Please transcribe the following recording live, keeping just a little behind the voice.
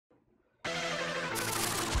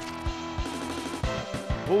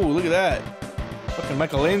Oh, look at that. Fucking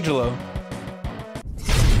Michelangelo.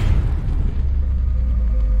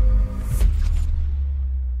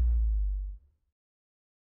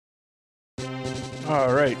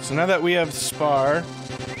 Alright, so now that we have Spar,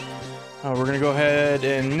 we're gonna go ahead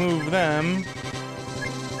and move them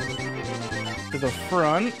to the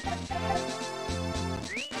front.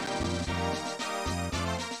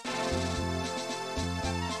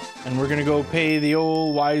 And we're gonna go pay the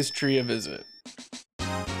old wise tree a visit.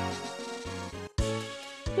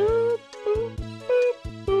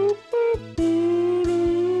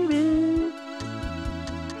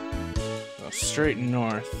 Go straight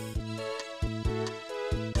north.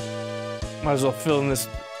 Might as well fill in this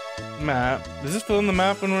map. Does this fill in the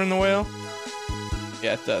map when we're in the whale?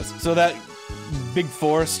 Yeah, it does. So that big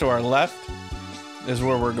forest to our left is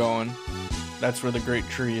where we're going. That's where the great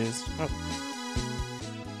tree is.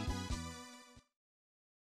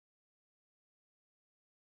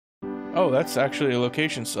 Oh, that's actually a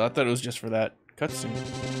location, so I thought it was just for that cutscene.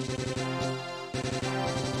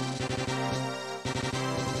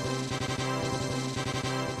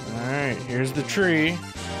 Alright, here's the tree.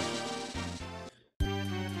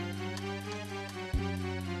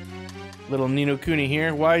 Little Nino Kuni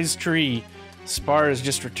here. Wise tree. Spar has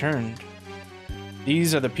just returned.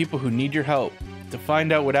 These are the people who need your help to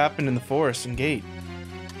find out what happened in the forest and gate.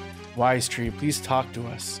 Wise tree, please talk to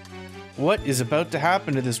us. What is about to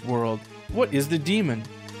happen to this world? What is the demon?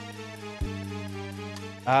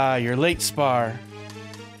 Ah, you're late, Spar.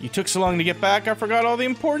 You took so long to get back, I forgot all the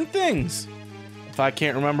important things. If I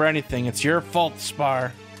can't remember anything, it's your fault,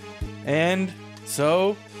 Spar. And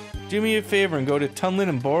so, do me a favor and go to Tunlan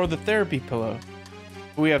and borrow the therapy pillow.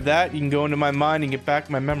 If we have that, you can go into my mind and get back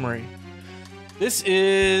my memory. This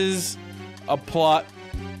is a plot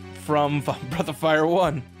from Breath of Fire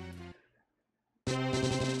 1.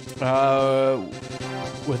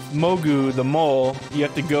 With Mogu, the mole, you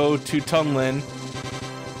have to go to Tunlan,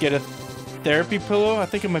 get a therapy pillow. I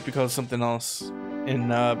think it might be called something else in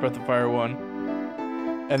Breath of Fire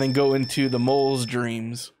 1. And then go into the mole's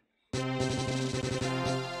dreams.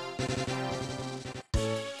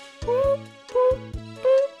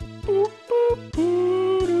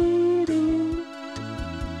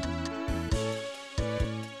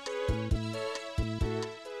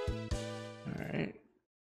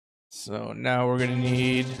 So now we're gonna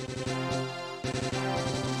need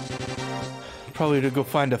probably to go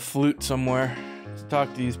find a flute somewhere to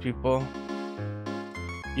talk to these people.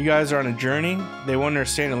 You guys are on a journey. They won't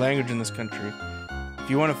understand the language in this country. If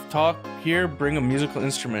you want to talk here, bring a musical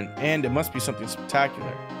instrument, and it must be something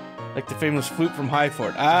spectacular, like the famous flute from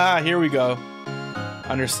Highfort. Ah, here we go.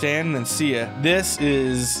 Understand and see ya. This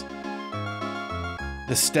is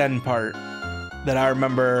the Sten part that I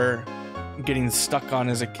remember getting stuck on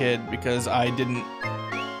as a kid because I didn't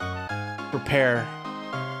prepare.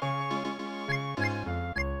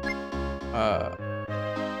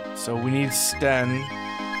 So we need Sten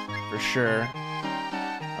for sure.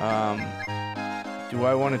 Do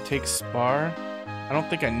I want to take Spar? I don't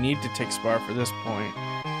think I need to take Spar for this point.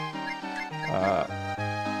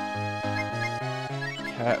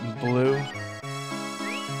 Cat and Blue.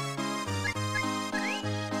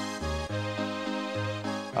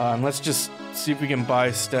 And let's just see if we can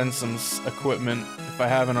buy Sten some equipment, if I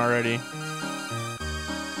haven't already.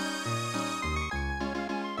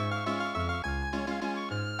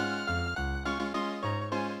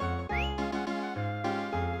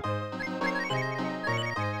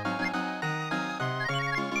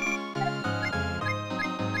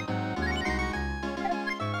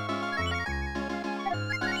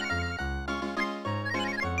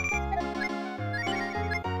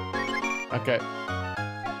 Okay.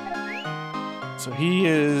 So he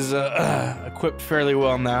is equipped fairly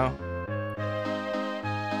well now.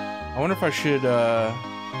 I wonder if I should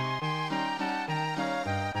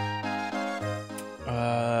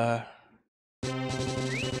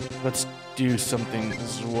let's do something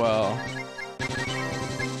as well.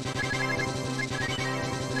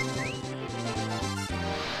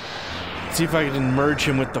 See if I can merge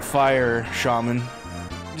him with the fire shaman,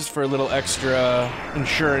 just for a little extra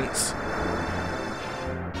insurance.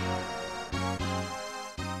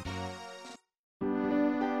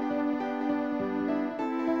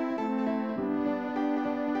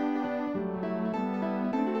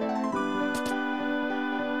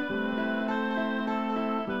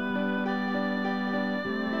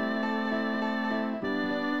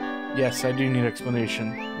 Yes, I do need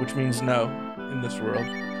explanation, which means no in this world.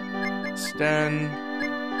 Sten,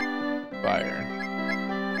 fire.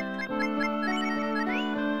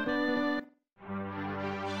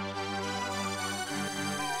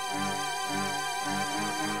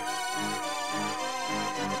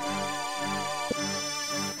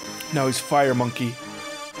 Now he's Fire Monkey.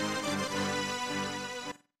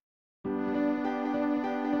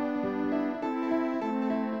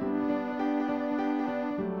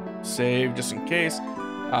 Save just in case.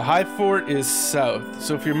 High Fort is south.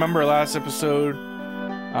 So if you remember last episode,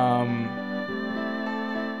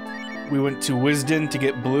 we went to Wisden to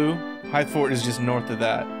get blue. High Fort is just north of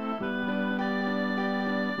that.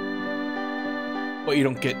 But you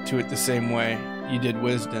don't get to it the same way you did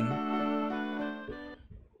Wisden.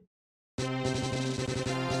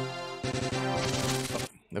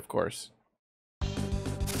 Oh, of course.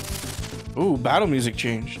 Ooh, battle music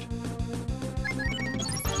changed.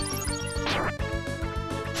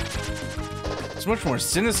 It's much more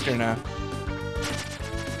sinister now.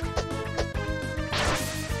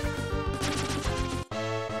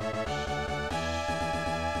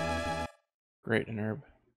 Great, an herb.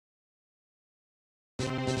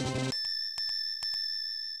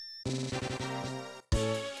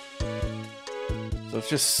 So it's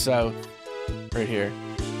just south, right here.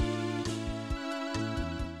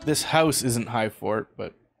 This house isn't High Fort,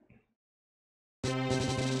 but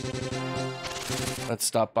let's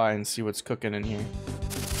stop by and see what's cooking in here.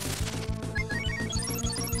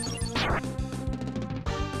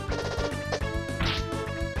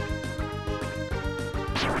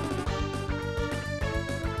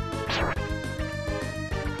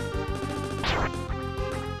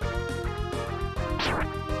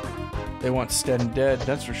 They want Sten dead,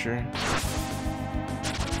 that's for sure.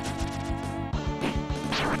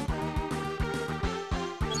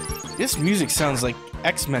 This music sounds like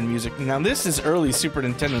X-Men music. Now this is early Super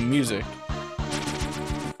Nintendo music.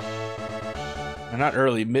 Or not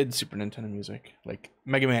early, mid Super Nintendo music. Like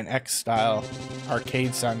Mega Man X style,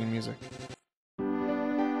 arcade sounding music.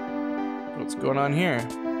 What's going on here?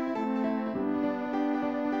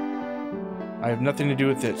 I have nothing to do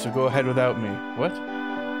with it, so go ahead without me. What?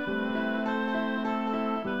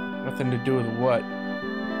 Nothing to do with what?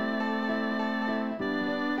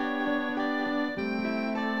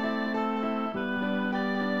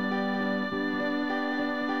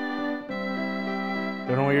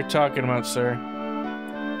 Don't know what you're talking about, sir.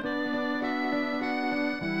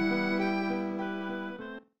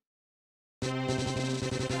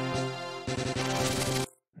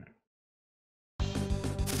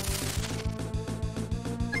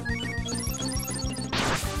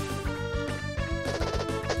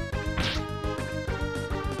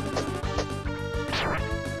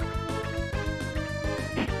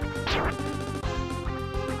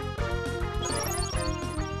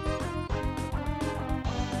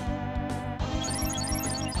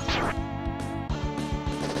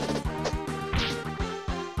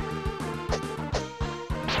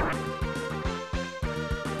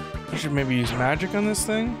 Should maybe use magic on this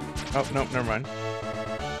thing? Oh, nope, never mind.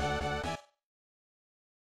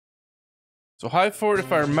 So High Fort,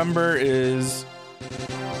 if I remember, is...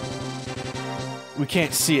 we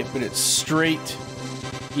can't see it, but it's straight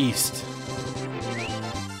east.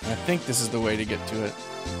 I think this is the way to get to it.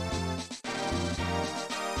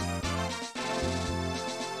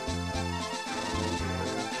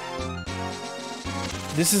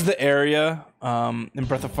 This is the area in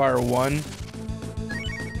Breath of Fire 1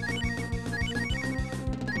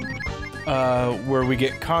 where we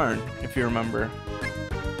get Karn, if you remember.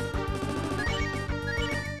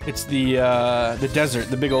 It's the desert,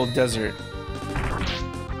 the big old desert.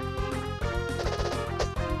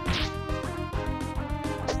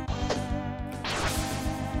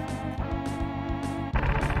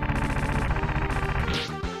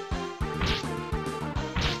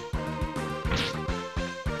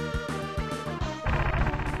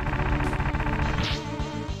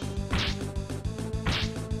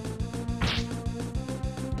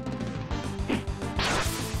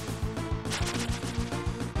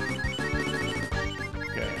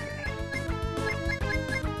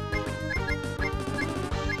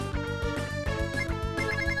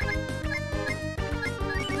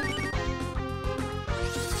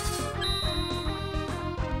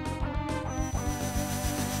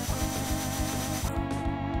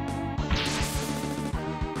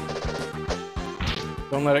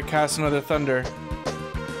 Don't let it cast another thunder.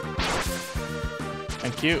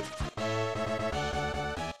 Thank you.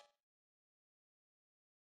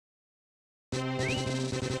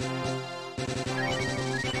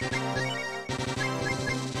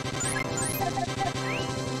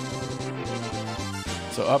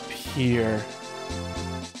 So up here.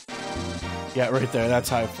 Yeah, right there. That's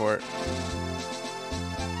High Fort.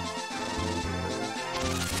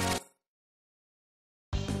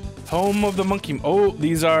 Home of the Monkey... oh,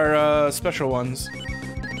 these are special ones.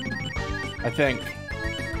 I think.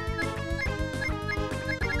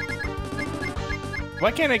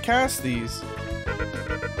 Why can't I cast these?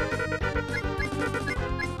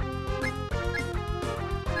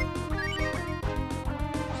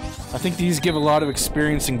 I think these give a lot of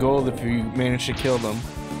experience and gold if you manage to kill them.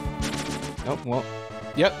 Oh, well.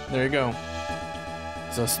 Yep, there you go.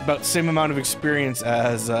 So it's about the same amount of experience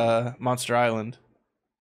as Monster Island.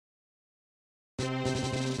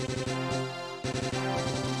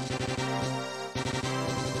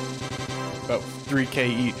 About 3K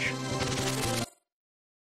each.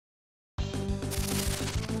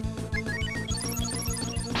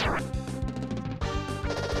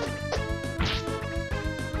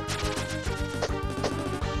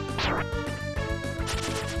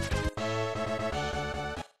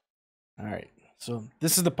 So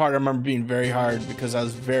this is the part I remember being very hard because I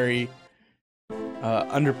was very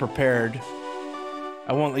underprepared.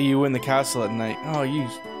 I won't let you in the castle at night. Oh, you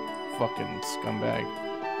fucking scumbag.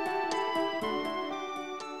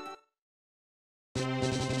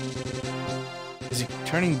 Is he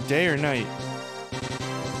turning day or night?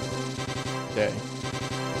 Day.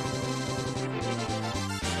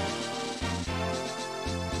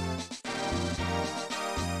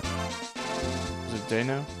 Is it day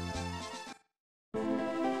now?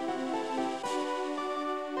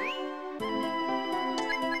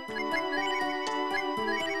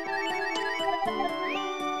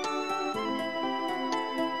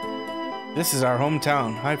 This is our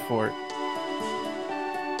hometown, High Fort.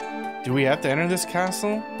 Do we have to enter this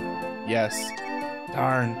castle? Yes.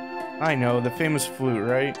 Darn. I know, the famous flute,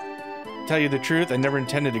 right? To tell you the truth, I never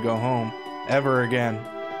intended to go home. Ever again.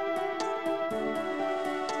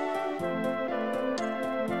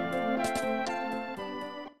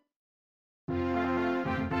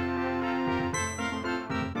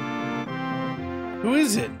 Who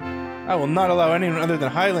is it? I will not allow anyone other than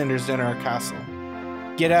Highlanders to enter our castle.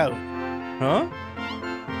 Get out. Huh?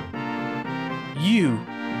 You.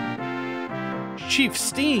 Chief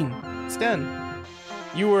Sten.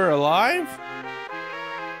 You were alive?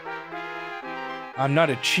 I'm not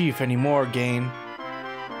a chief anymore, Gain.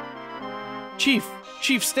 Chief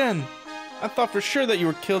Sten. I thought for sure that you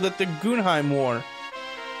were killed at the Gunheim War.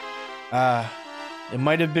 It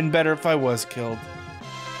might have been better if I was killed.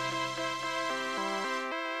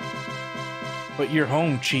 But you're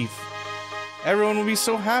home, Chief. Everyone will be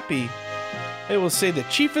so happy. They will say the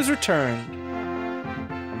Chief has returned.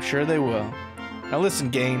 I'm sure they will. Now listen,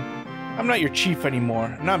 Gain. I'm not your chief anymore,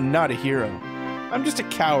 and I'm not a hero. I'm just a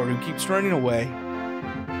coward who keeps running away.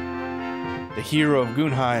 The hero of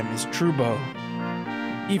Gunheim is Torubo.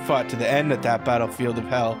 He fought to the end at that battlefield of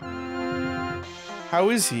hell. How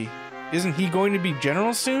is he? Isn't he going to be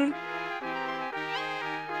general soon?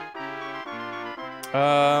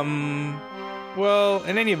 Well,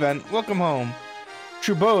 in any event, welcome home.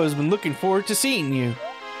 Torubo has been looking forward to seeing you.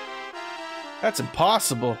 That's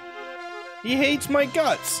impossible. He hates my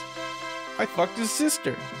guts. I fucked his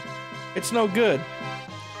sister. It's no good.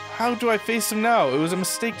 How do I face him now? It was a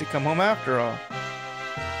mistake to come home after all.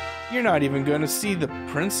 You're not even going to see the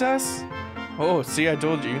princess? Oh, see, I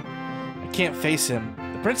told you. I can't face him.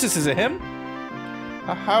 The princess is a him?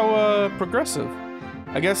 How progressive.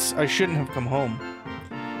 I guess I shouldn't have come home.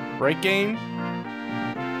 Right, Gain?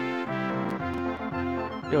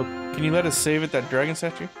 Yo, can you let us save at that dragon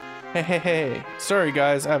statue? Hey. Sorry,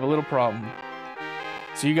 guys, I have a little problem.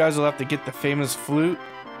 So you guys will have to get the famous flute.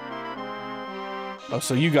 Oh,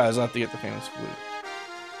 so you guys will have to get the famous flute.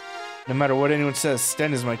 No matter what anyone says,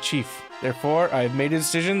 Sten is my chief. Therefore, I have made a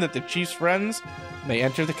decision that the chief's friends may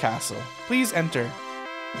enter the castle. Please enter.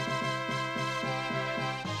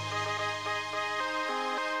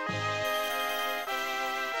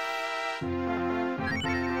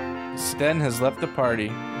 Sten has left the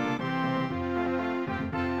party.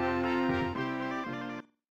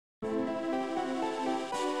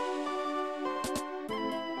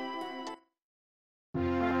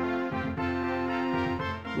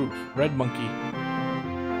 Ooh, red monkey.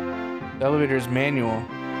 The elevator is manual.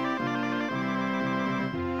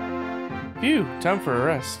 Phew, time for a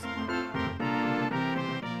rest.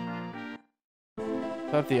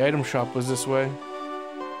 Thought the item shop was this way.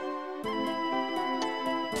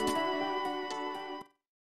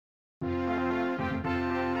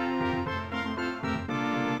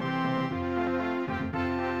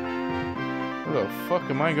 Where the fuck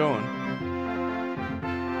am I going?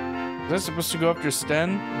 Is I supposed to go after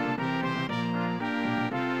Sten?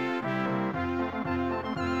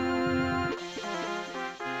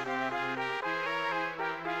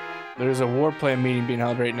 There's a warplane meeting being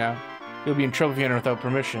held right now. You'll be in trouble if you enter without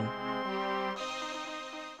permission.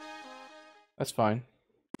 That's fine.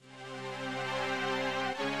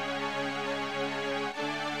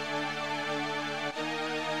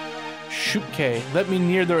 Shupukay. Let me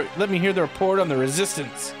hear the report on the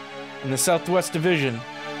resistance in the Southwest Division.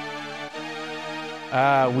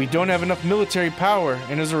 We don't have enough military power,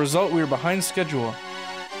 and as a result, we are behind schedule.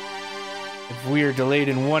 If we are delayed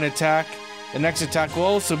in one attack, the next attack will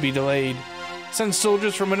also be delayed. Send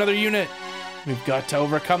soldiers from another unit. We've got to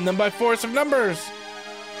overcome them by force of numbers.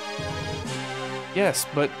 Yes,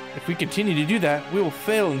 but if we continue to do that, we will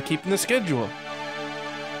fail in keeping the schedule.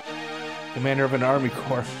 Commander of an army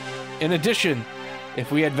corps. In addition,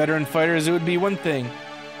 if we had veteran fighters, it would be one thing.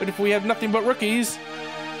 But if we have nothing but rookies...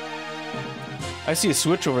 I see a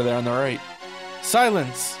switch over there on the right.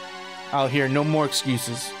 Silence! I'll hear no more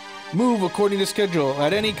excuses. Move according to schedule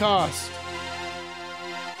at any cost.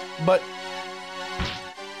 But...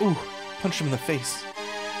 Ooh, punch him in the face.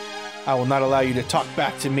 I will not allow you to talk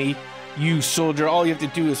back to me. You soldier, all you have to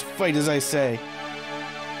do is fight as I say.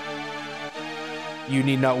 You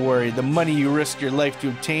need not worry. The money you risk your life to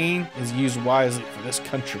obtain is used wisely for this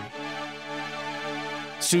country.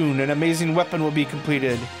 Soon, an amazing weapon will be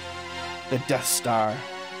completed. The Death Star.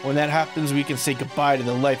 When that happens, we can say goodbye to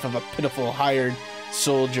the life of a pitiful hired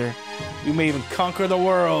soldier. We may even conquer the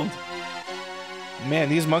world. Man,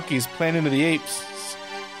 these monkeys plan into the apes.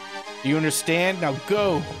 Do you understand? Now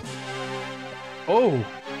go. Oh.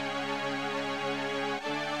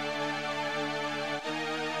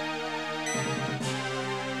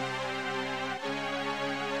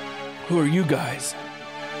 Who are you guys?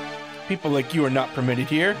 People like you are not permitted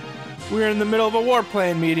here. We're in the middle of a war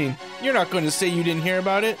plan meeting. You're not going to say you didn't hear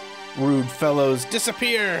about it. Rude fellows,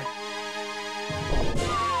 disappear!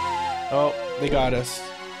 Oh, they got us.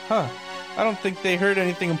 Huh. I don't think they heard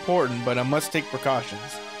anything important, but I must take precautions.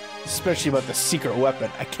 Especially about the secret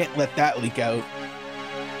weapon. I can't let that leak out.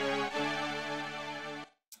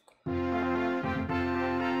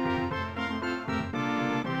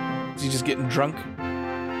 Is he just getting drunk?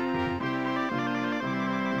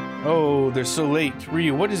 Oh, they're so late.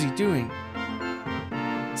 Ryu, what is he doing?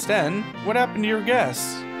 Sten, what happened to your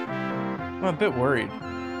guests? I'm a bit worried.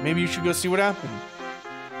 Maybe you should go see what happened.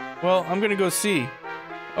 Well, I'm gonna go see.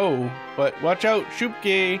 Oh, but watch out,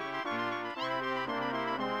 Shupukay.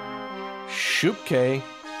 Shupukay?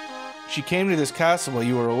 She came to this castle while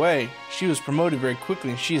you were away. She was promoted very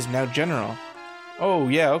quickly and she is now general. Oh,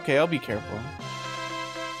 yeah, okay, I'll be careful.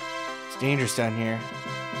 It's dangerous down here.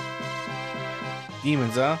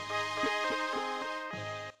 Demons, huh?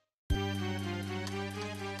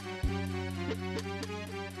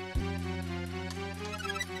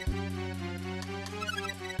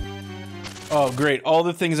 Oh, great. All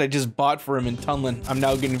the things I just bought for him in Tunlan, I'm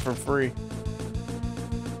now getting for free.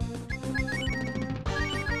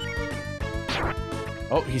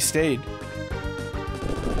 Oh, he stayed.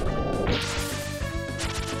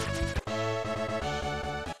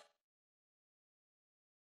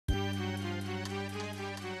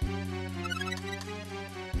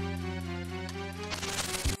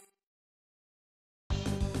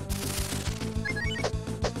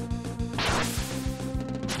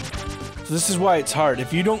 This is why it's hard.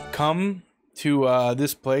 If you don't come to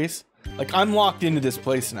this place, like I'm locked into this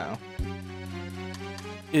place now.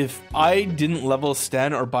 If I didn't level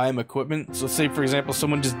Sten or buy him equipment, so say for example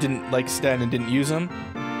someone just didn't like Sten and didn't use him,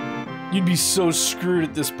 you'd be so screwed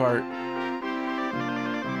at this part.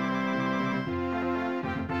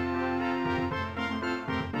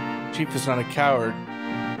 Chief is not a coward.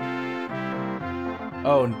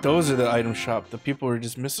 Oh, and those are the item shop. The people were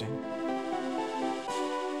just missing.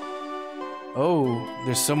 Oh,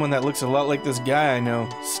 there's someone that looks a lot like this guy I know.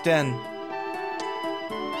 Sten.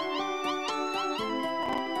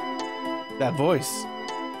 That voice.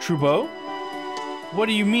 Torubo? What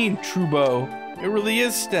do you mean, Torubo? It really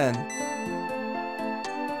is Sten.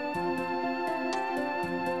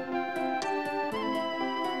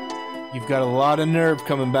 You've got a lot of nerve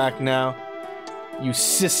coming back now. You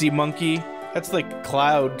sissy monkey. That's like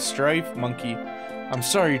Cloud Strife monkey. I'm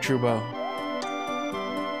sorry, Torubo.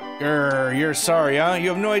 Grr, you're sorry, huh? You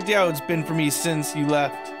have no idea how it's been for me since you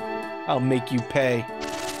left. I'll make you pay.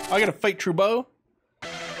 I gotta fight Torubo?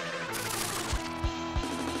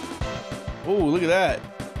 Oh, look at that.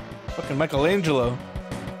 Fucking Michelangelo.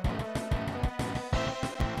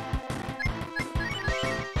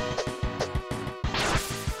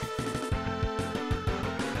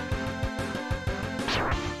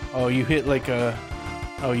 Oh, you hit like a...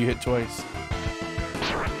 Oh, you hit twice.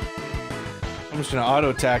 I'm just gonna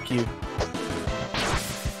auto-attack you.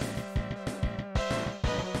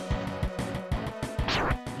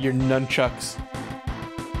 Your nunchucks.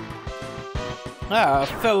 Ah,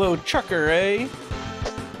 fellow trucker, eh?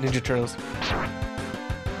 Ninja Turtles.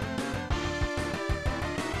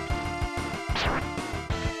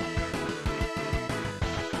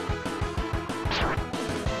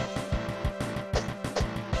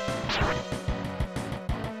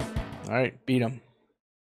 Alright, beat him.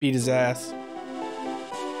 Beat his ass.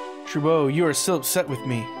 Torubo, you are still upset with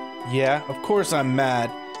me. Yeah, of course I'm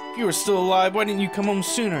mad. If you were still alive, why didn't you come home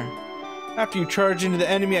sooner? After you charged into the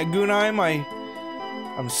enemy at Gunheim,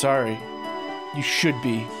 I'm sorry. You should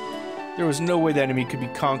be. There was no way the enemy could be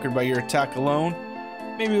conquered by your attack alone.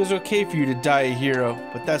 Maybe it was okay for you to die a hero,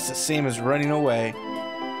 but that's the same as running away.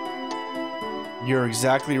 You're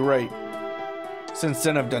exactly right. Since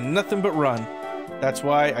then, I've done nothing but run. That's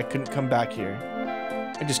why I couldn't come back here.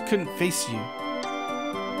 I just couldn't face you.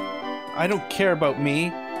 I don't care about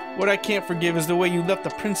me. What I can't forgive is the way you left the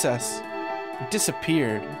princess. You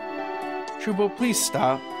disappeared. Torubo, please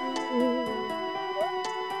stop.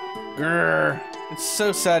 Grrr. It's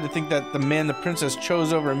so sad to think that the man the princess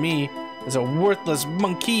chose over me is a worthless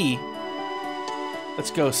monkey.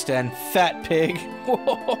 Let's go, Sten. Fat pig.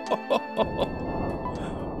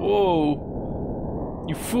 Whoa.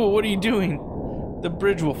 You fool, what are you doing? The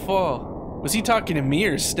bridge will fall. Was he talking to me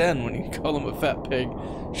or Sten when he called him a fat pig?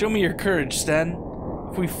 Show me your courage, Sten.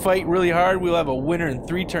 If we fight really hard, we'll have a winner in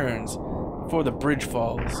 3 turns before the bridge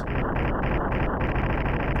falls.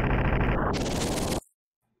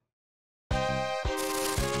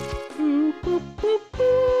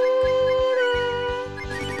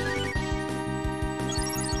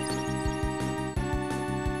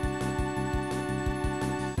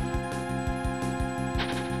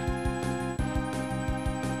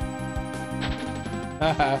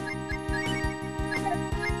 Haha.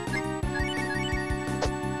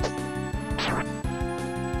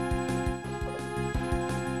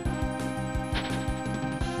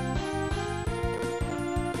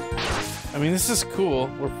 I mean, this is cool.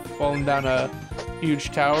 We're falling down a huge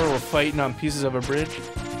tower. We're fighting on pieces of a bridge.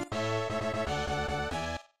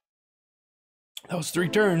 That was 3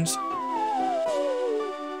 turns.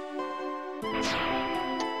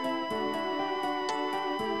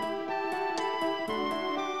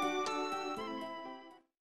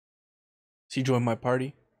 Has he joined my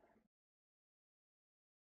party?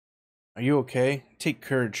 Are you okay? Take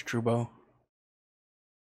courage, Torubo.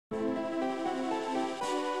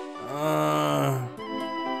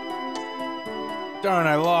 Darn,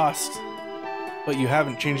 I lost. But you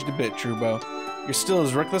haven't changed a bit, Torubo. You're still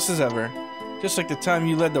as reckless as ever. Just like the time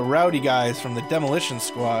you led the rowdy guys from the demolition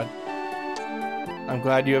squad. I'm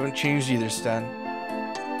glad you haven't changed either, Sten.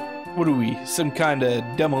 What are we, some kind of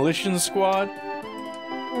demolition squad?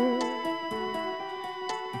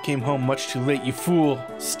 You came home much too late, you fool.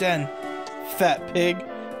 Sten, fat pig.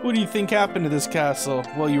 What do you think happened to this castle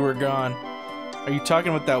while you were gone? Are you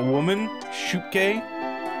talking about that woman, Shupukay?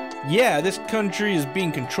 Yeah, this country is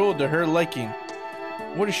being controlled to her liking.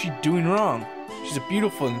 What is she doing wrong? She's a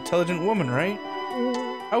beautiful and intelligent woman, right?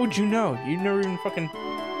 How would you know? You never even fucking...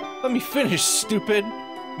 Let me finish, stupid!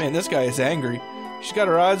 Man, this guy is angry. She's got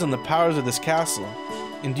her eyes on the powers of this castle.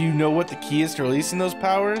 And do you know what the key is to releasing those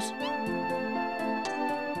powers?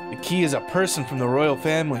 The key is a person from the royal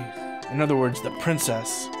family. In other words, the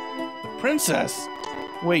princess. The princess?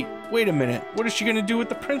 Wait a minute. What is she gonna do with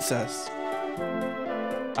the princess?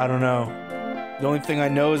 I don't know. The only thing I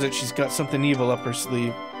know is that she's got something evil up her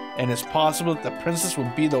sleeve, and it's possible that the princess will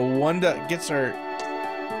be the one that gets her.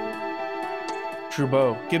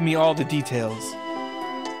 Torubo, give me all the details.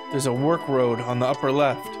 There's a work road on the upper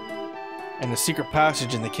left, and a secret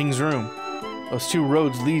passage in the king's room. Those 2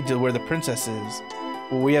 roads lead to where the princess is.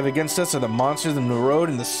 What we have against us are the monsters in the road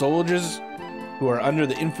and the soldiers who are under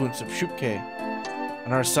the influence of Shupukay.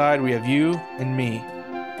 On our side, we have you and me.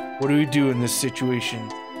 What do we do in this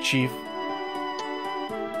situation, Chief?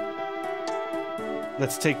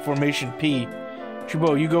 Let's take formation P.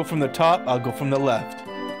 Torubo, you go from the top, I'll go from the left.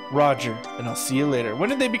 Roger, and I'll see you later. When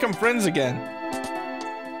did they become friends again?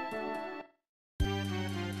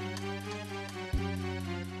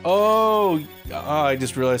 Oh, I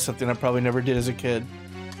just realized something I probably never did as a kid.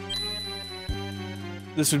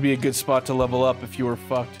 This would be a good spot to level up if you were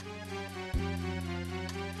fucked.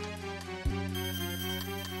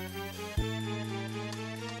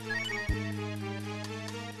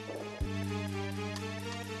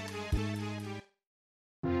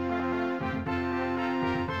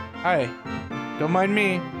 Hi. Don't mind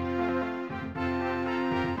me.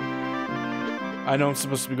 I know I'm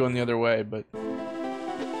supposed to be going the other way, but...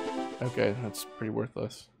 Okay, that's pretty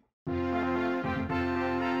worthless.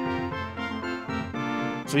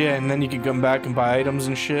 So yeah, and then you can come back and buy items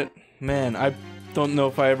and shit. Man, I don't know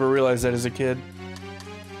if I ever realized that as a kid.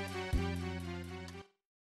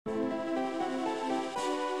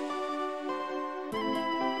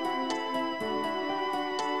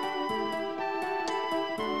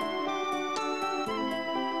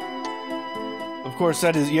 Of course,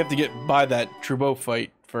 that is, you have to get by that Torubo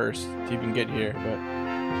fight first to even get here, but...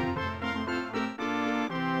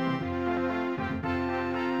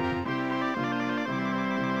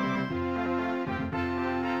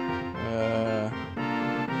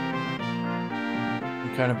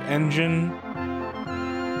 some kind of engine.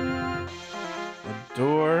 A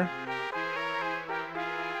door.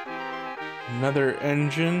 Another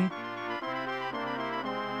engine.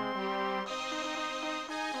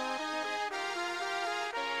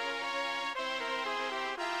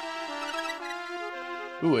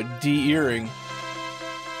 Ooh, a D earring.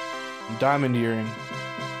 Diamond earring.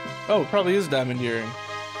 Oh, it probably is diamond earring.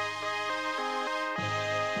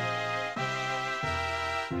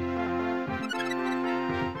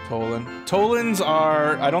 Tolan. Tolans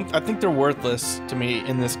are, I think they're worthless to me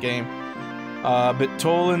in this game. But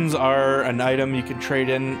Tolans are an item you can trade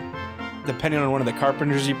in depending on one of the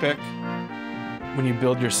carpenters you pick when you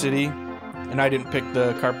build your city. And I didn't pick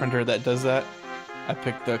the carpenter that does that. I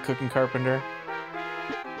picked the cooking carpenter.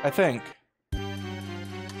 I think.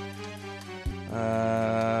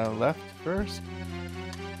 Left first.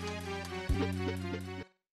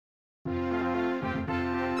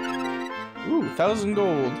 Ooh, 1,000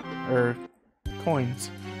 gold. Or coins.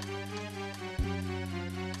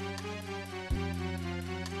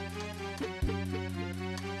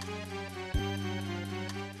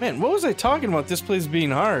 Man, what was I talking about this place being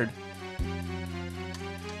hard?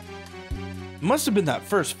 Must have been that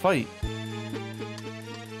first fight.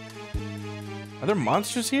 Are there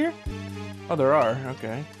monsters here? Oh, there are.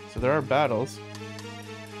 Okay. So there are battles.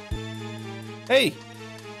 Hey!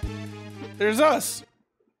 There's us!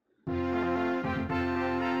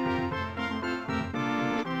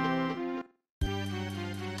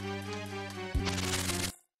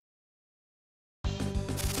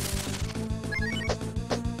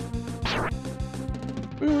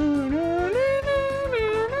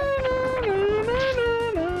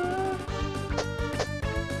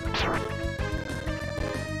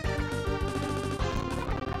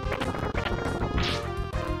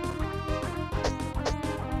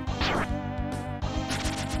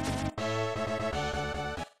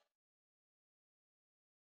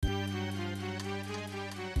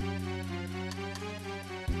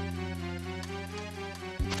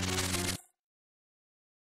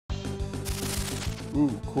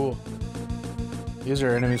 Ooh, cool. These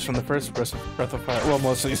are enemies from the first Breath of Fire. Well,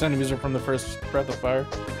 most of these enemies are from the first Breath of Fire.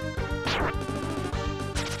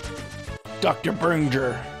 Dr.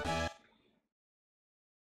 Bringer.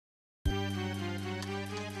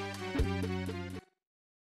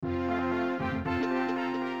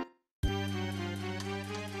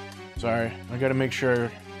 Sorry, I gotta make sure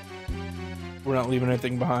we're not leaving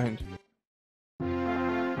anything behind.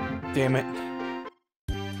 Damn it.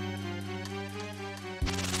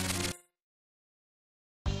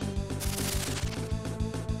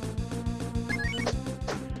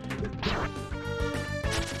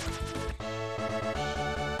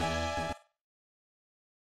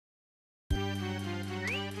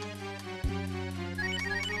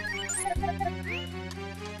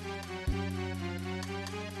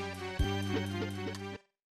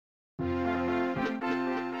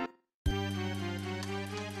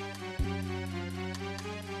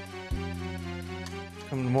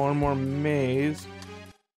 More and more maze.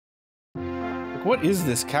 Like, what is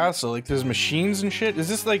this castle? Like, there's machines and shit? Is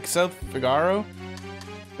this like South Figaro?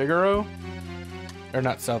 Figaro? Or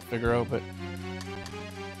not South Figaro, but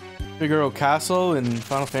Figaro Castle in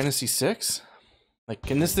Final Fantasy VI? Like,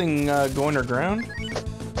 can this thing go underground?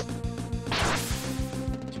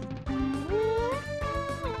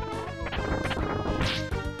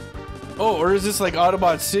 Oh, or is this like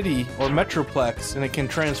Autobot City or Metroplex and it can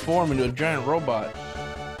transform into a giant robot?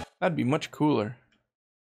 That'd be much cooler.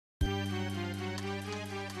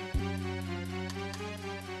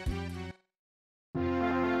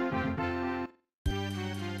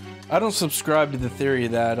 I don't subscribe to the theory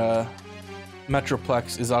that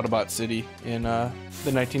Metroplex is Autobot City in the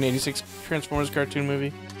 1986 Transformers cartoon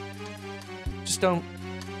movie. Just don't.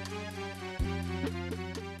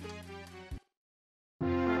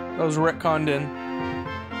 That was retconned in.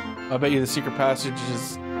 I bet you the secret passage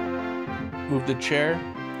is move the chair.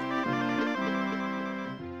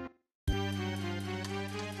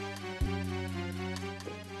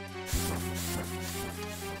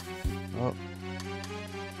 Oh.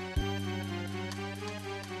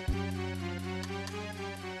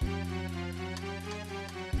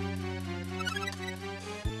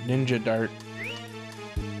 Ninja dart.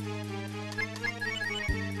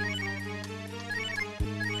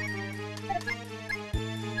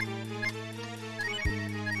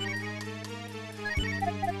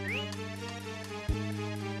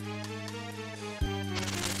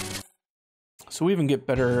 So we even get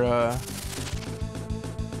better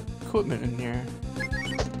equipment in here.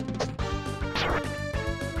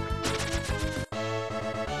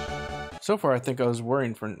 So far, I think I was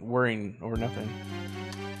worrying over nothing.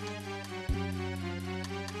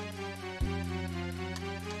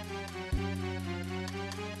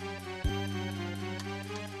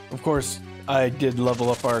 Of course, I did level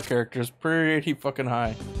up our characters pretty fucking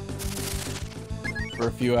high for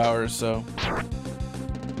a few hours, so.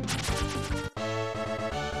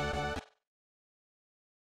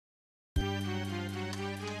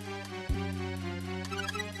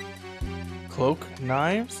 Cloak,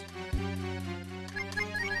 knives?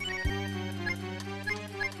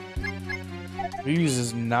 Who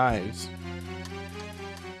uses knives?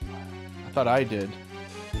 I thought I did.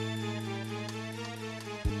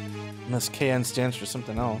 Unless KN stands for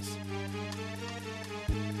something else.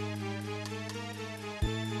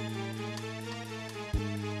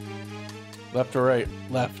 Left or right?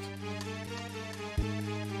 Left.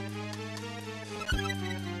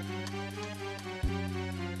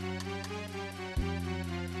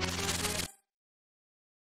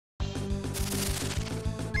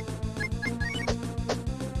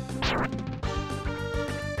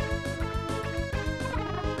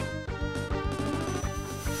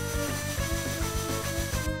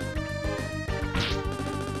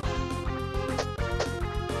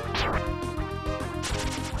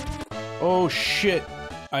 Oh shit!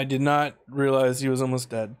 I did not realize he was almost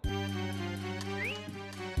dead.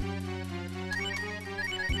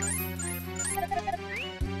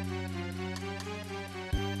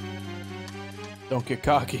 Don't get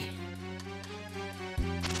cocky.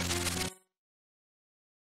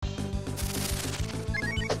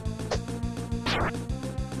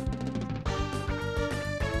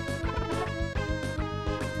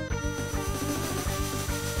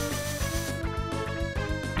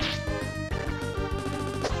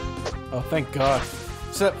 Oh, thank God.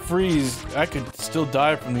 Except freeze, I could still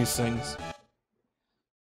die from these things.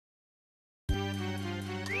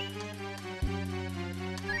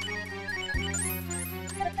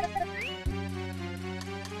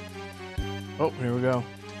 Oh, here we go.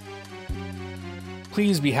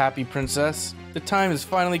 Please be happy, princess. The time has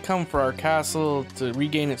finally come for our castle to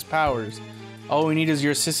regain its powers. All we need is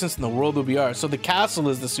your assistance and the world will be ours. So the castle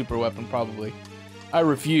is the super weapon, probably. I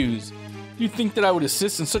refuse. Do you think that I would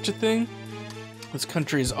assist in such a thing? This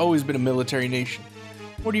country has always been a military nation.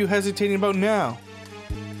 What are you hesitating about now?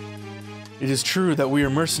 It is true that we are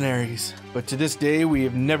mercenaries, but to this day we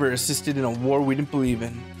have never assisted in a war we didn't believe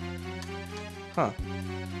in. Huh.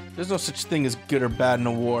 There's no such thing as good or bad in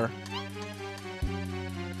a war.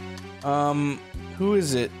 Who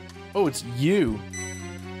is it? Oh, it's you.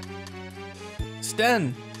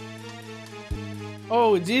 Sten.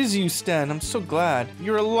 Oh, it is you, Sten. I'm so glad.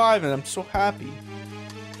 You're alive and I'm so happy.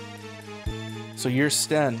 So you're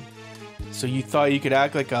Sten. So you thought you could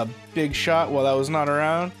act like a big shot while I was not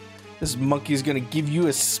around? This monkey's gonna give you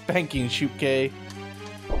a spanking, Shupukay.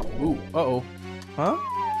 Ooh, uh-oh. Huh?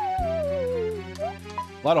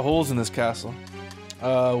 A lot of holes in this castle.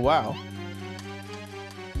 Wow.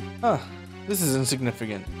 Huh. This is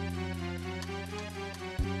insignificant.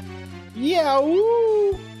 Yeah,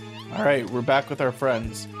 woo! Alright, we're back with our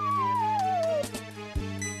friends.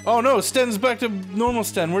 Oh no, Sten's back to normal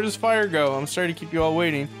Sten. Where does Fire go? I'm sorry to keep you all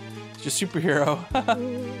waiting. It's just superhero.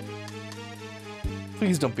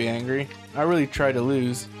 Please don't be angry. I really tried to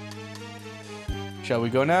lose. Shall we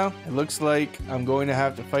go now? It looks like I'm going to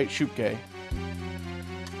have to fight Shupukay.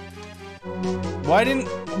 Why didn't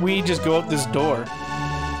we just go up this door?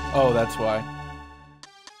 Oh, that's why.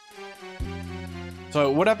 So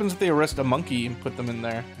what happens if they arrest a monkey and put them in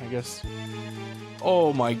there, I guess?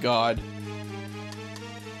 Oh my God.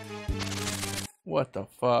 What the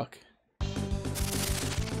fuck?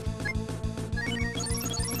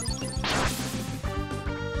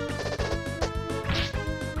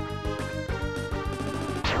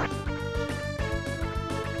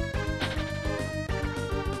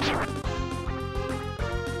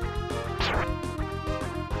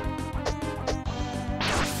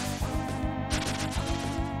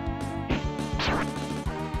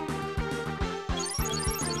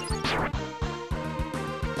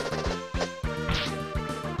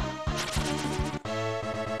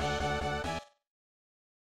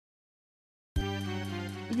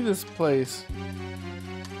 Look at this place.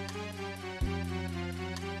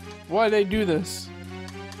 Why'd they do this?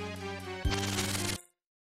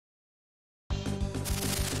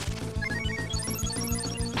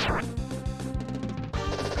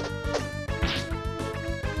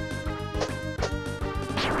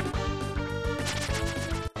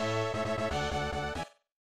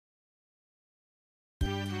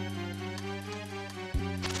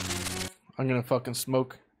 I'm gonna fucking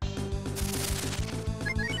smoke.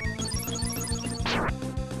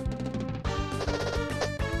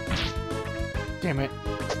 Damn it.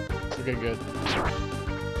 Okay, good.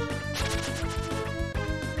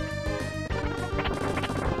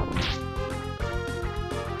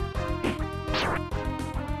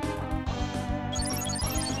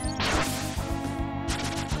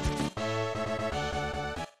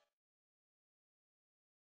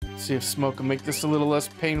 See if smoke will make this a little less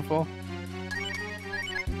painful.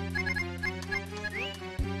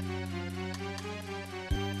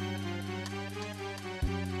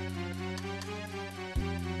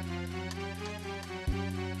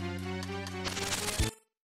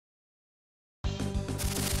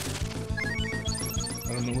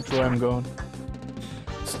 I don't know which way I'm going.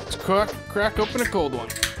 Let's crack open a cold one.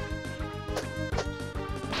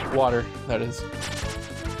 Water, that is.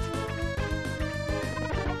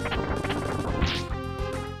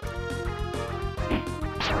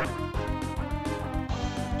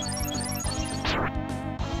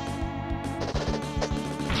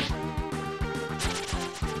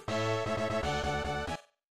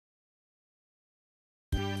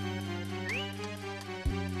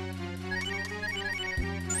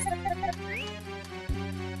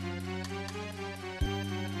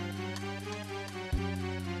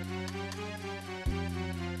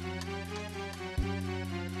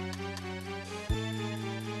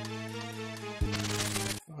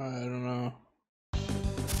 I don't know.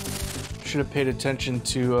 Should have paid attention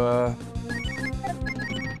to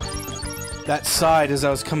that side as I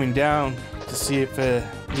was coming down to see if it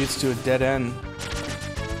leads to a dead end.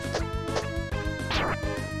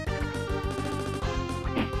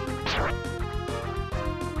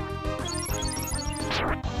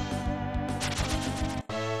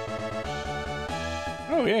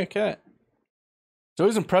 Oh yeah, cat. It's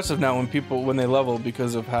always impressive now when they level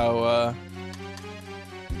because of how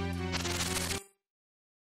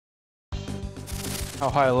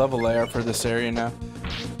high a level they are for this area now.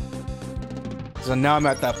 So now I'm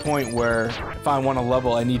at that point where if I want to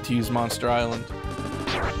level, I need to use Monster Island.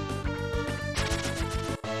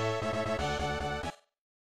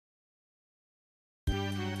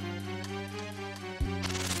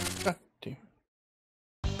 God damn.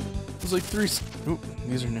 There's like 3. Ooh,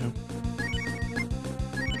 these are new.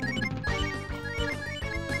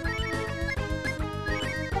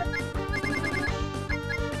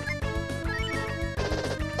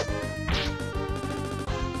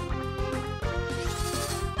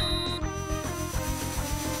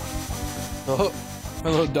 Oh,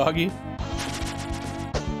 hello, doggy.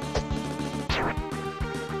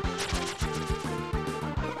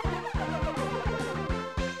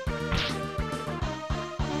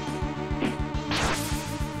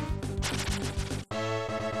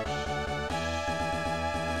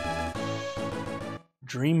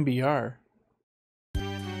 Dream BR.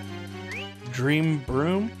 Dream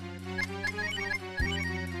Broom?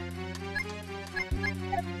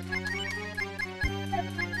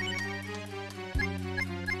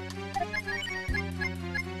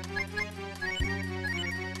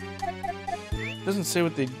 Doesn't say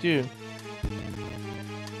what they do.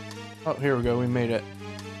 Oh, here we go. We made it.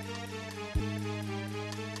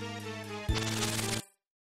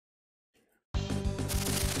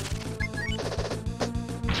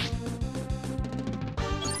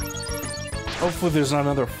 Hopefully there's not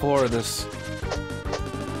another floor of this.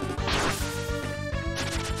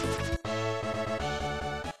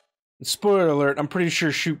 Spoiler alert, I'm pretty sure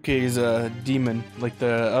Shupukay is a demon, like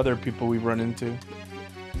the other people we run into.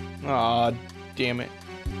 Aw, damn it.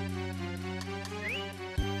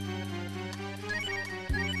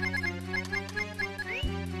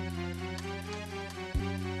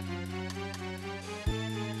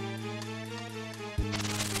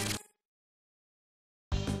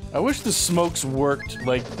 I wish the smokes worked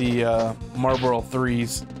like the Marlboro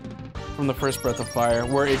 3s from the first Breath of Fire,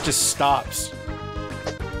 where it just stops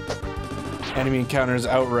enemy encounters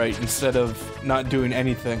outright instead of not doing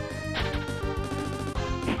anything.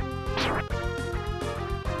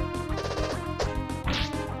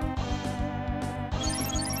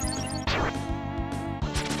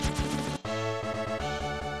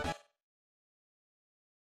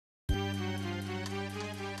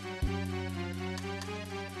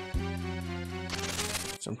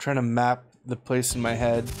 So I'm trying to map the place in my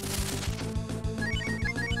head.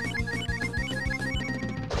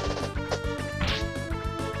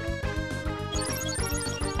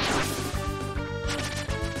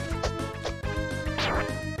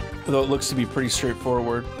 Although it looks to be pretty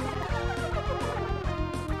straightforward.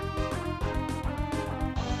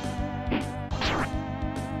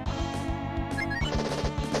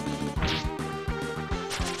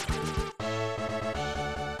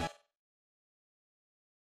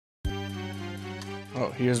 Oh,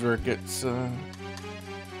 here's where it gets, I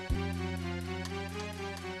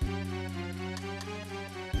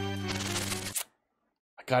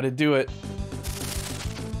gotta do it.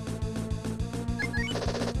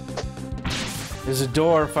 There's a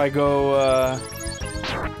door if I go,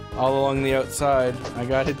 all along the outside. I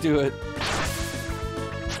gotta do it.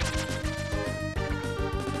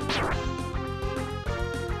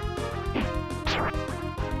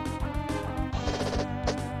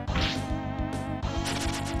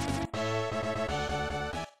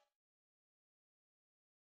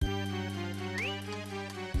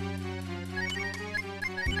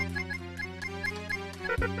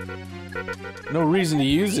 No reason to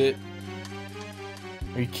use it.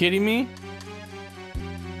 Are you kidding me?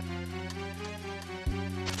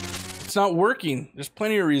 It's not working. There's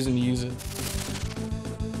plenty of reason to use it.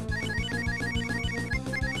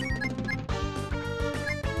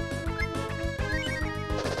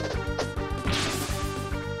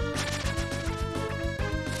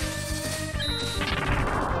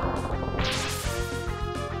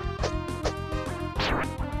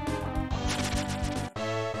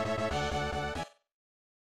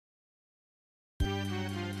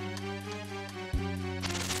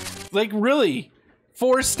 Like, really?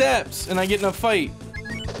 4 steps and I get in a fight.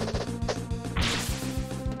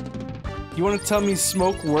 You want to tell me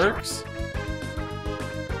smoke works?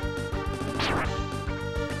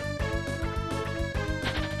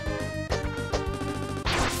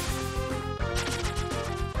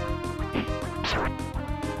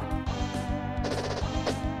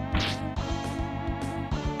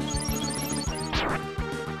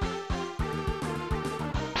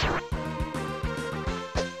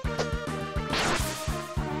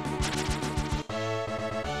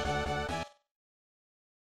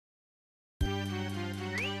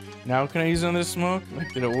 Now can I use another smoke?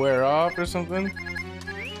 Like, did it wear off or something?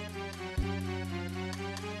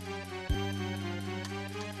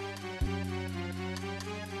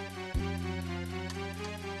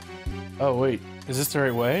 Oh wait, is this the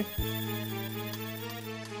right way?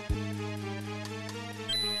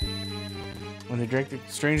 When they drink the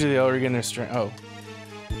stranger, they all regain their strength. Oh.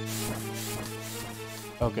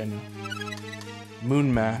 Okay, no.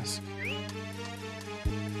 Moon mask.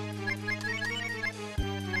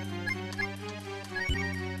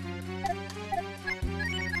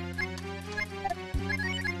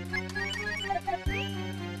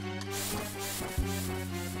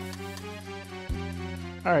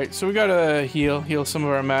 Alright, so we gotta heal some of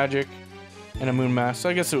our magic and a moon mask, so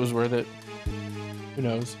I guess it was worth it. Who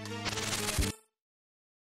knows?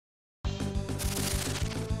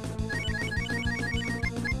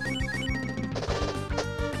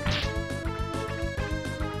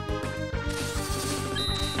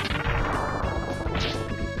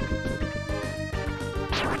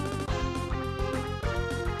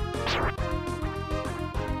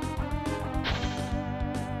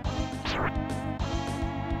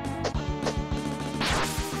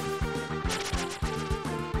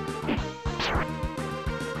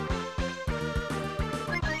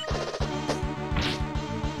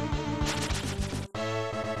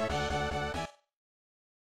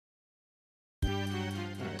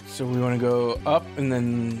 So we want to go up and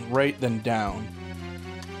then right, then down.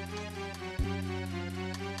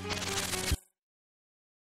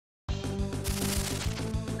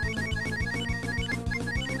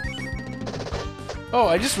 Oh,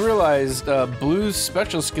 I just realized Blue's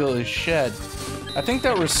special skill is Shed. I think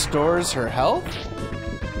that restores her health?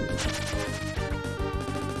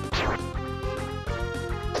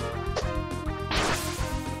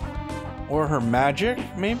 Or her magic,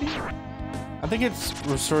 maybe? I think it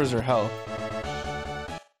restores her health.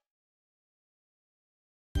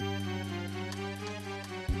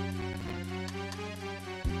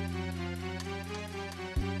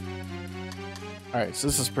 Alright, so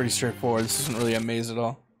this is pretty straightforward. This isn't really a maze at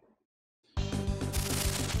all.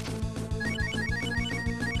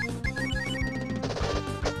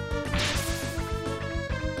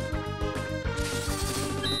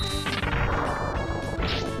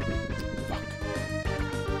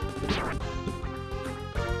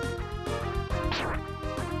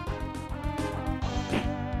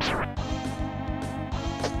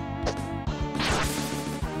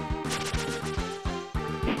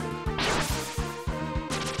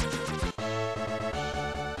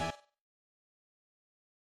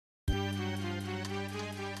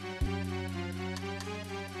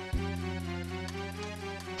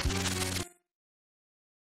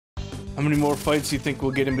 How many more fights do you think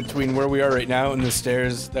we'll get in between where we are right now and the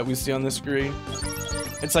stairs that we see on the screen?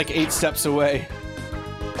 It's like 8 steps away.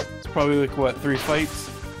 It's probably like, what, 3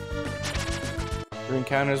 fights? 3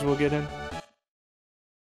 encounters we'll get in?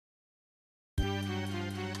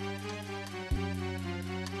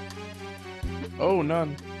 Oh,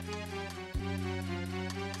 none.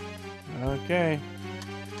 Okay.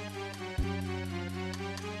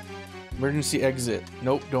 Emergency exit.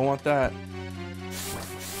 Nope, don't want that.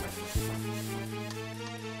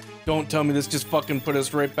 Don't tell me this just fucking put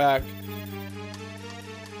us right back.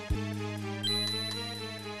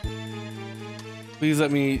 Please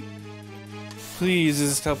let me... Please, does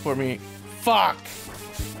this teleport me? Fuck!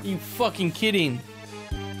 You fucking kidding?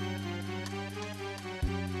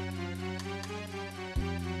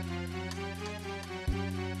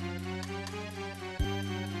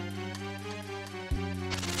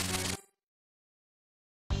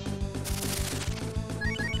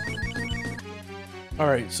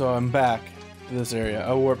 Alright, so I'm back to this area.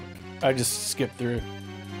 I just skipped through.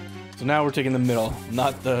 So now we're taking the middle,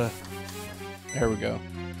 not the... There we go.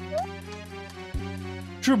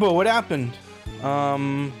 Torubo, what happened?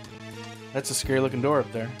 That's a scary looking door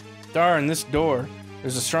up there. Darn, this door.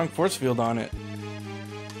 There's a strong force field on it.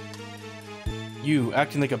 You,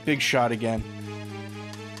 acting like a big shot again.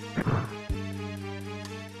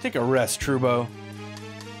 Take a rest, Torubo.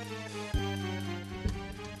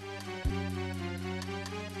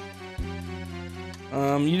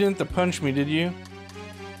 You didn't have to punch me, did you?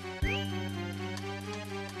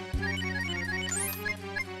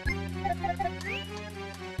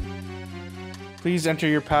 Please enter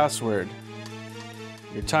your password.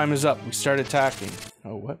 Your time is up. We start attacking.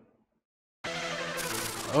 Oh, what?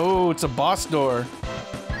 Oh, it's a boss door.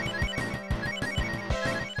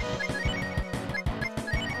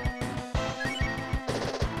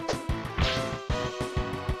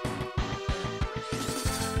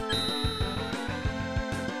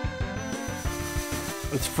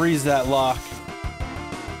 Let's freeze that lock.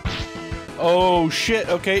 Oh shit,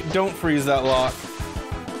 okay, don't freeze that lock.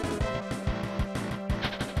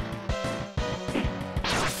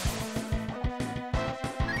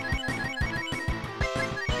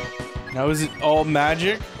 Now is it all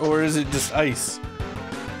magic or is it just ice?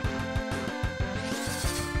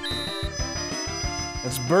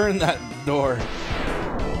 Let's burn that door.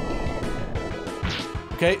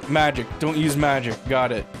 Okay, magic. Don't use magic.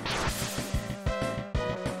 Got it.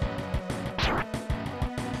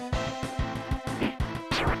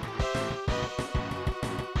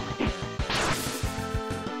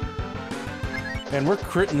 Man, we're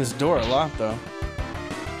critting this door a lot, though.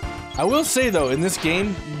 I will say, though, in this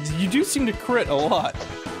game, you do seem to crit a lot.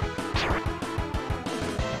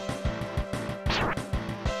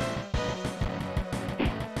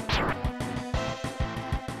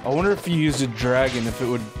 I wonder if you used a dragon, if it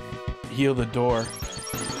would heal the door.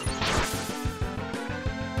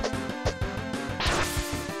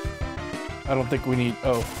 I don't think we need...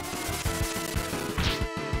 Oh.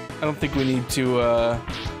 I don't think we need to,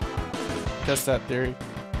 test that theory.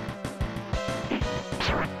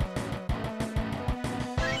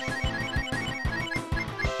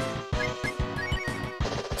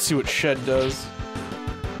 Let's see what Shed does.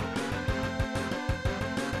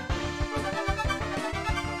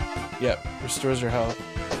 Yep, restores her health.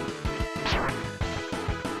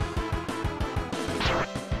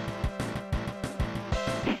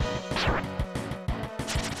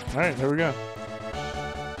 Alright, there we go.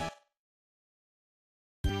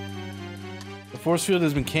 The force field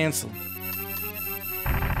has been cancelled.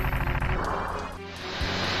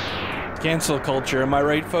 Cancel culture, am I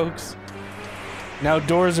right, folks? Now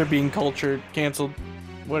doors are being cultured, cancelled,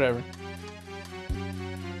 whatever.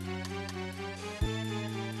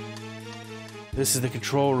 This is the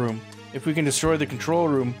control room. If we can destroy the control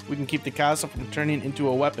room, we can keep the castle from turning into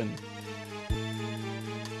a weapon.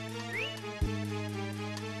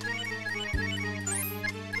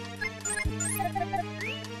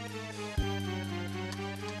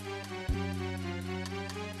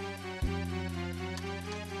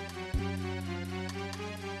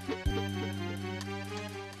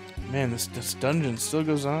 Man, this dungeon still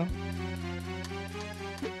goes on.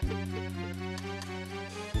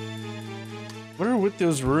 What are with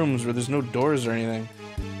those rooms where there's no doors or anything?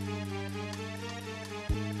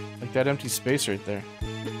 Like that empty space right there.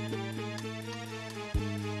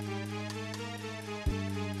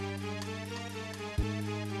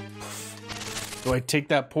 Do I take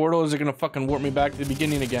that portal or is it gonna fucking warp me back to the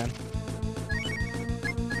beginning again?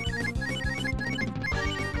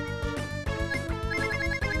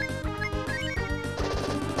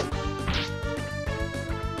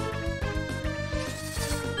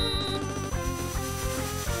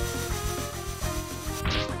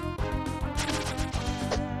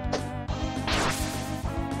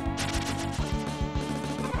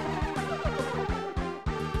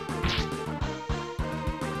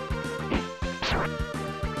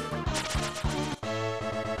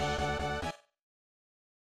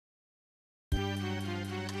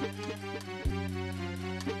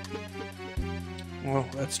 Well,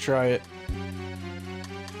 let's try it.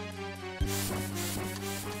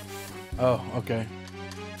 Oh, okay.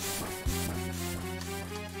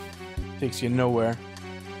 Takes you nowhere.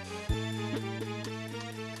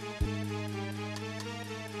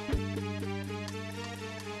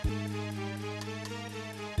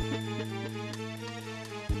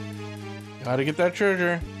 Gotta get that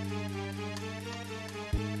treasure.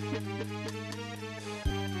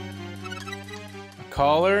 A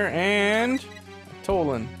collar and a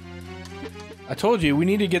Tunlan. I told you, we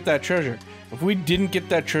need to get that treasure. If we didn't get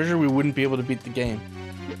that treasure, we wouldn't be able to beat the game.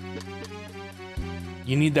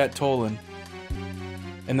 You need that Tunlan.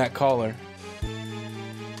 And that collar.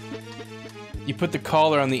 You put the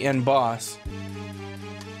collar on the end boss.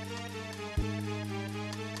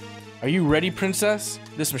 Are you ready, princess?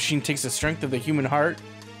 This machine takes the strength of the human heart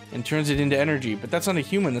and turns it into energy, but that's not a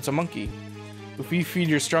human, that's a monkey. If we feed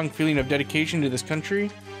your strong feeling of dedication to this country,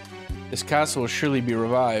 this castle will surely be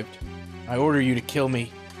revived. I order you to kill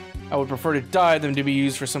me. I would prefer to die than to be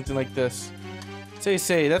used for something like this.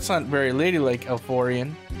 Say, that's not very ladylike,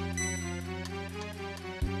 Elforian.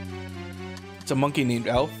 It's a monkey named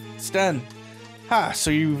Elf. Sten. Ha, so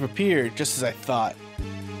you've appeared, just as I thought.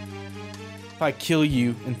 If I kill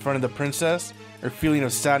you in front of the princess, her feeling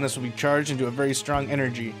of sadness will be charged into a very strong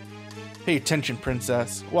energy. Pay attention,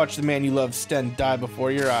 princess. Watch the man you love, Sten, die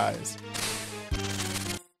before your eyes.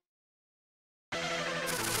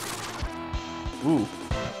 Ooh.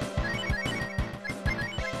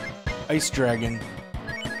 Ice dragon.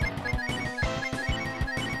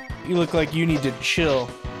 You look like you need to chill.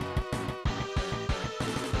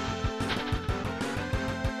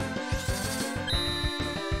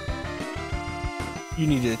 You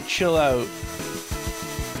need to chill out.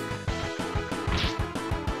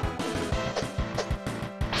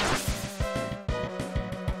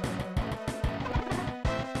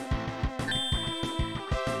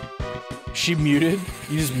 She muted?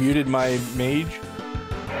 You just muted my mage?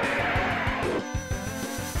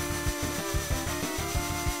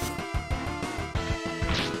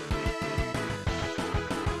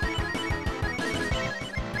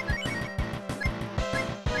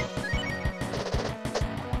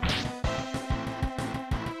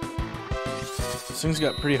 This thing's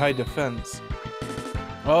got pretty high defense.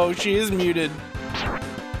 Oh, she is muted.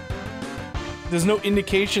 There's no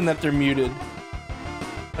indication that they're muted.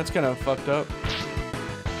 That's kind of fucked up.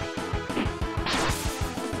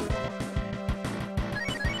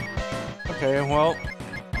 Okay, well.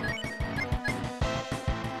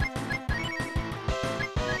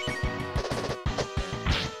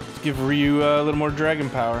 Let's give Ryu a little more dragon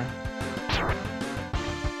power.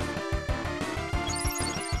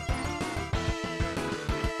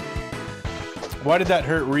 Why did that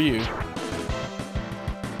hurt Ryu?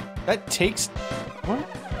 That takes... What?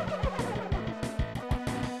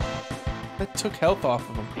 That took health off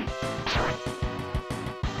of him.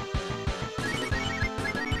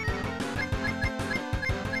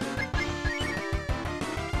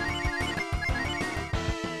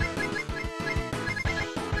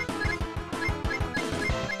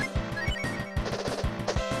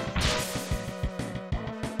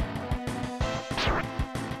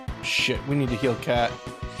 Shit, we need to heal Cat.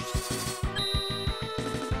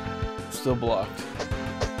 Still blocked.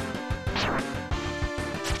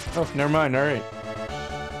 Oh, never mind, alright.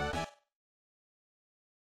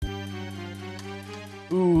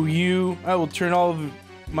 Ooh, you. I will turn all of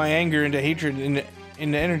my anger into hatred into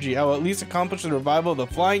energy. I will at least accomplish the revival of the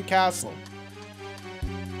flying castle.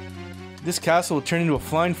 This castle will turn into a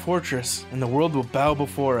flying fortress, and the world will bow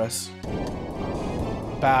before us.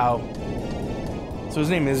 Bow. So his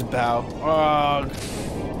name is Bow.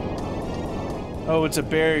 Oh, it's a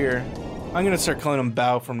barrier. I'm gonna start calling him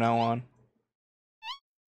Bow from now on.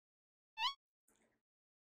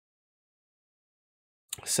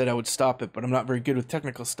 I said I would stop it, but I'm not very good with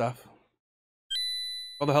technical stuff.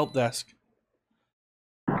 Call the help desk.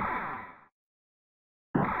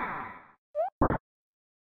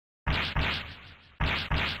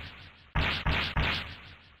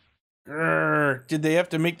 Grr, did they have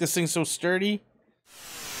to make this thing so sturdy?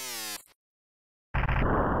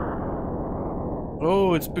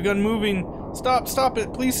 Oh, it's begun moving. Stop, stop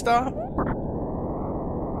it, please stop.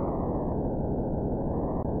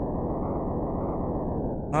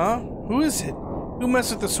 Huh? Who is it? Who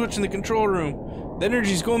messed with the switch in the control room? The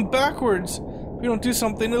energy's going backwards. If we don't do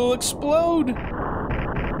something, it'll explode.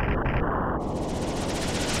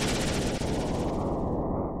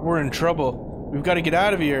 We're in trouble. We've got to get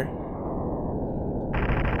out of here.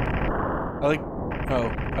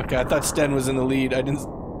 Oh, okay, I thought Sten was in the lead. I didn't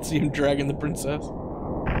see him dragging the princess.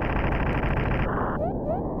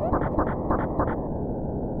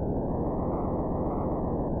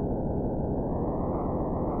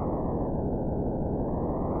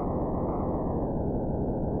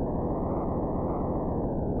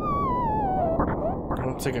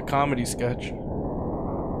 It's like a comedy sketch.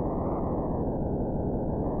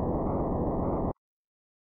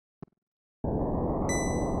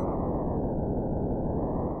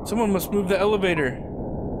 Someone must move the elevator.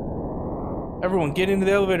 Everyone, get into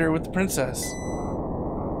the elevator with the princess.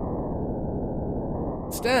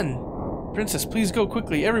 Sten! Princess, please go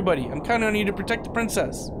quickly. Everybody, I'm counting on you to protect the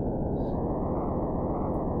princess.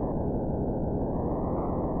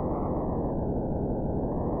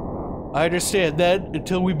 I understand that.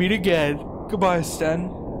 Until we meet again. Goodbye, Sten.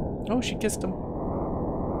 Oh, she kissed him.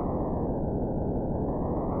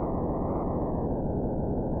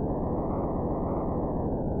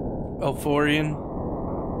 Elforian.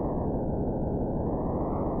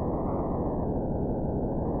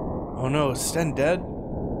 Oh no, is Sten dead?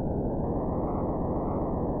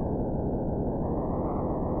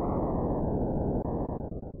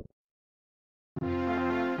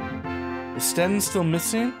 Is Sten still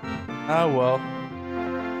missing? Ah well.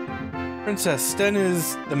 Princess, Sten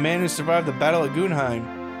is the man who survived the battle at Gunheim.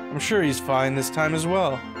 I'm sure he's fine this time as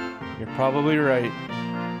well. You're probably right.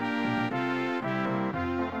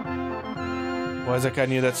 Why is that guy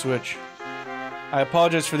near that switch? I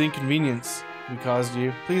apologize for the inconvenience we caused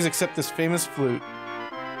you. Please accept this famous flute.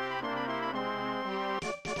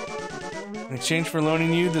 In exchange for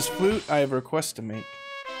loaning you this flute, I have a request to make.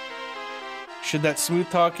 Should that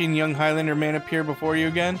smooth-talking young Highlander man appear before you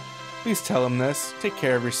again, please tell him this. Take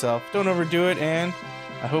care of yourself. Don't overdo it, and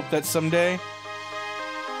I hope that someday,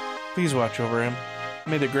 please watch over him.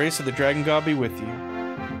 May the grace of the Dragon God be with you.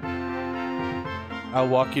 I'll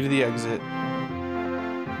walk you to the exit.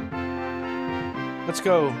 Let's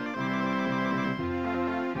go.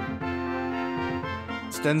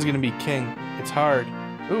 Sten's gonna be king. It's hard.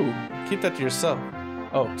 Ooh, keep that to yourself.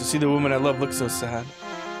 Oh, to see the woman I love look so sad.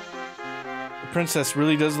 The princess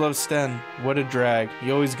really does love Sten. What a drag.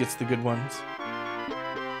 He always gets the good ones.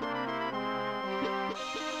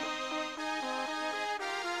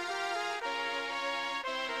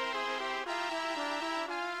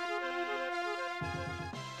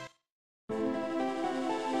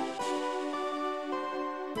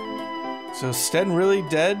 So Sten really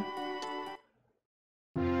dead?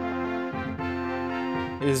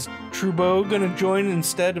 Is Torubo gonna join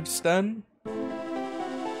instead of Sten?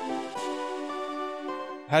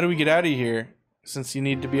 How do we get out of here? Since you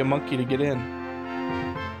need to be a monkey to get in.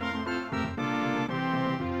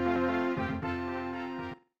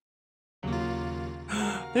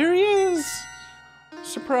 There he is!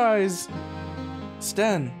 Surprise!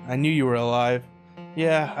 Sten, I knew you were alive.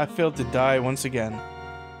 Yeah, I failed to die once again.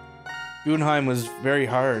 Gunheim was very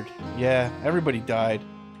hard. Yeah, everybody died.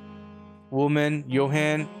 Woolman,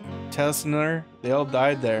 Johann, Tessner, they all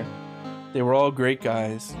died there. They were all great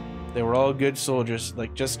guys. They were all good soldiers,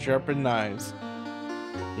 like just sharpened knives.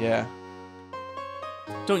 Yeah.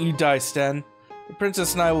 Don't you die, Sten. The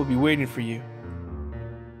princess and I will be waiting for you.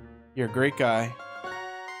 You're a great guy.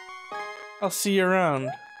 I'll see you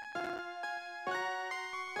around.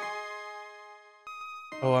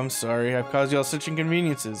 Oh, I'm sorry. I've caused you all such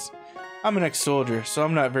inconveniences. I'm an ex-soldier, so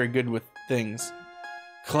I'm not very good with things.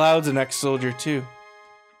 Cloud's an ex-soldier, too.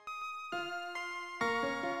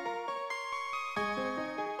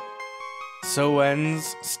 So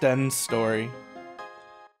ends Sten's story.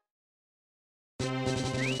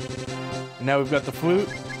 And now we've got the flute.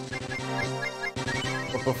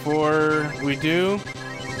 But before we do,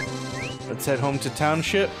 let's head home to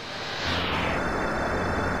Township.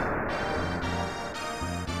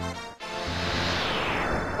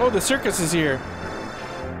 Oh, the circus is here.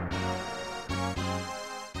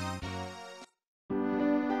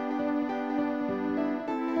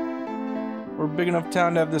 We're a big enough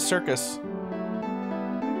town to have this circus.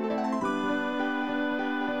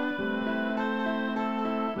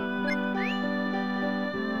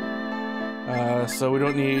 So we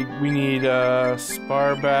don't need, we need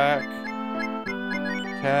Spar back,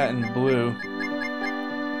 Cat, and Blue.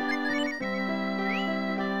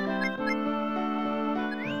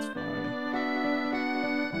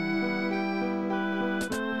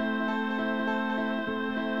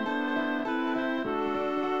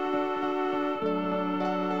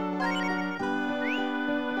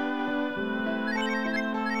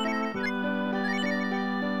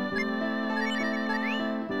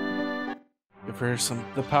 For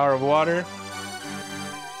the power of water.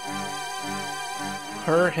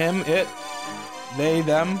 Her, him, it, they,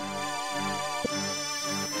 them.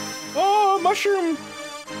 Oh, mushroom!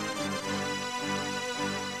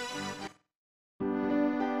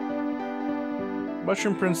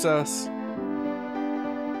 Mushroom princess.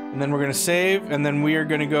 And then we're gonna save, and then we are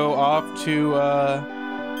gonna go off to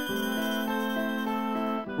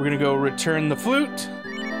we're gonna go return the flute.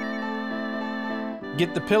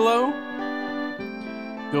 get the pillow,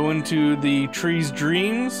 go into the tree's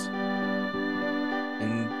dreams,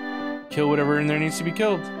 and kill whatever in there needs to be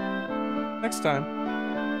killed. Next time.